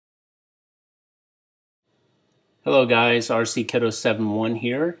Hello guys, RCKiddo71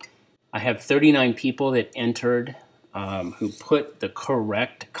 here. I have 39 people that entered who put the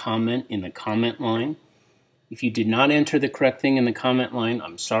correct comment in the comment line. If you did not enter the correct thing in the comment line,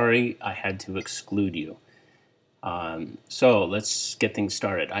 I'm sorry, I had to exclude you. So let's get things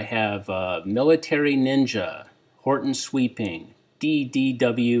started. I have Military Ninja, Horton Sweeping,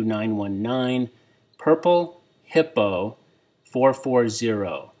 DDW919, Purple Hippo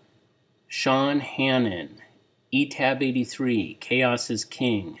 440, Sean Hannon, ETAB83, Chaos is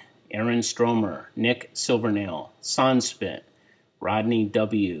King, Aaron Stromer, Nick Silvernail, Sunspit, Rodney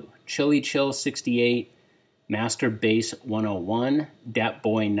W, Chili Chill 68, Master Bass 101,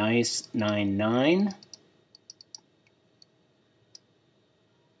 Datboy Nice 99,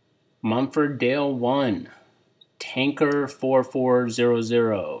 Mumford Dale 1, Tanker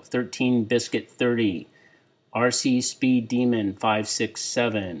 4400, 13 Biscuit 30, RC Speed Demon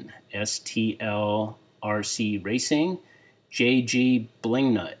 567, STL RC Racing, JG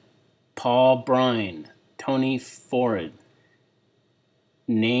Blingnut, Paul Brine, Tony Ford,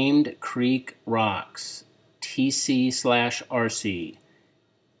 Named Creek Rocks, TC/RC,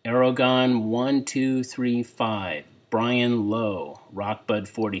 Aragon 1235, Brian Lowe, Rockbud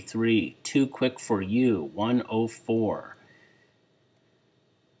 43, Too Quick for You 104,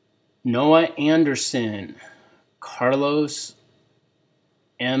 Noah Anderson, Carlos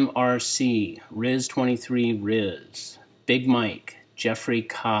MRC, Riz23 Riz, Big Mike, Jeffrey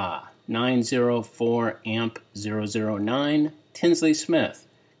Ka, 904 Amp 009, Tinsley Smith,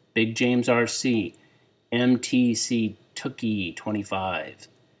 Big James RC, MTC Tookie 25,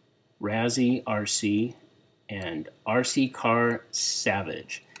 Razzie RC, and RC Car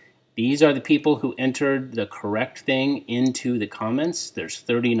Savage. These are the people who entered the correct thing into the comments. There's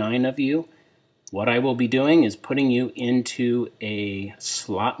 39 of you. What I will be doing is putting you into a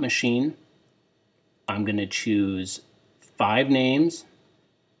slot machine. I'm going to choose 5 names.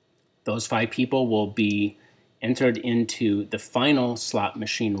 Those 5 people will be entered into the final slot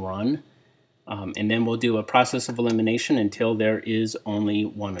machine run. And then we'll do a process of elimination until there is only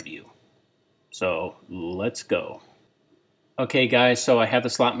one of you. So let's go. Okay guys, so I have the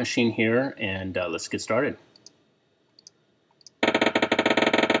slot machine here and let's get started.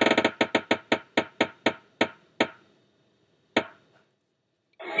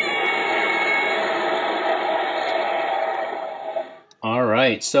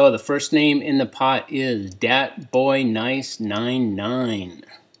 Alright, so the first name in the pot is Datboy Nice 99.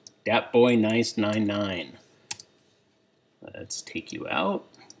 Datboy Nice 99. Let's take you out.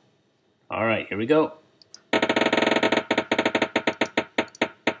 Alright, here we go.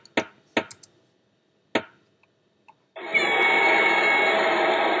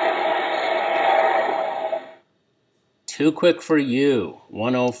 Too Quick for You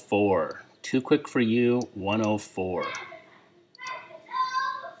 104. Too Quick for You 104.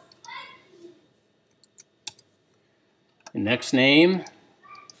 The next name,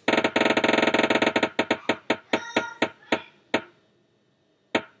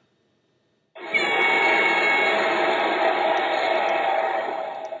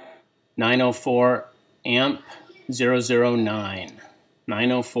 (904) Amp 009.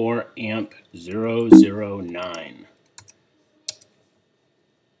 904 Amp 009.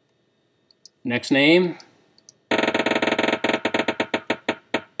 Next name,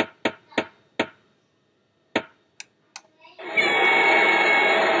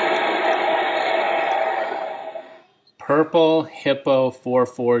 Purple Hippo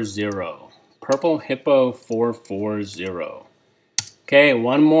 440. Purple Hippo 440. Okay,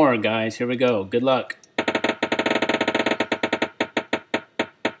 one more, guys. Here we go. Good luck.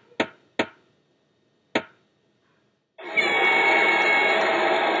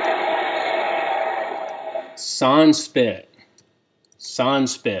 Sunspit.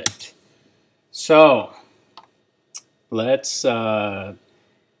 Sunspit. So, let's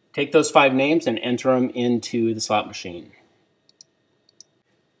take those 5 names and enter them into the slot machine.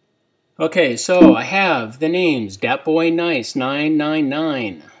 Okay, so I have the names Datboy Nice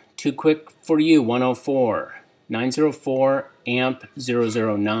 999, Too Quick for You 104, 904 Amp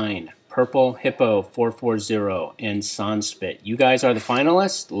 009, Purple Hippo 440, and Sunspit. You guys are the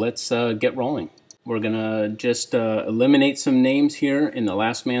finalists. Let's get rolling. We're gonna just eliminate some names here, and the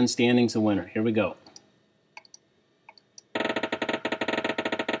last man standing is the winner. Here we go.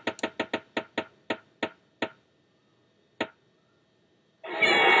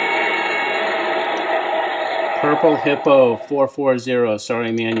 Purple Hippo 440.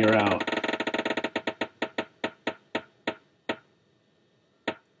 Sorry, man, you're out.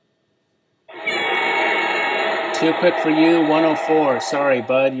 Too Quick for You 104. Sorry,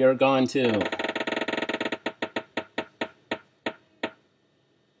 bud, you're gone too.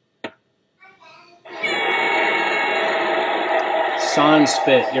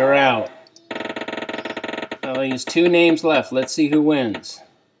 Spit, you're out. I'll use 2 names left. Let's see who wins.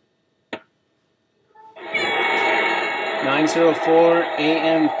 904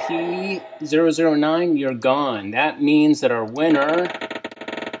 AMP009, you're gone. That means that our winner,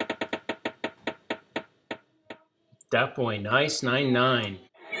 that boy, nice 99.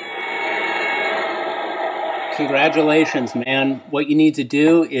 Congratulations, man. What you need to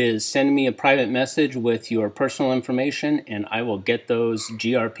do is send me a private message with your personal information, and I will get those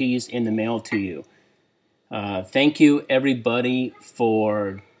GRPs in the mail to you. Thank you, everybody,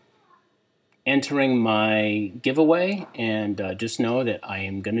 for entering my giveaway, and just know that I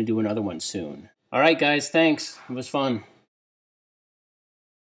am going to do another one soon. All right, guys, thanks. It was fun.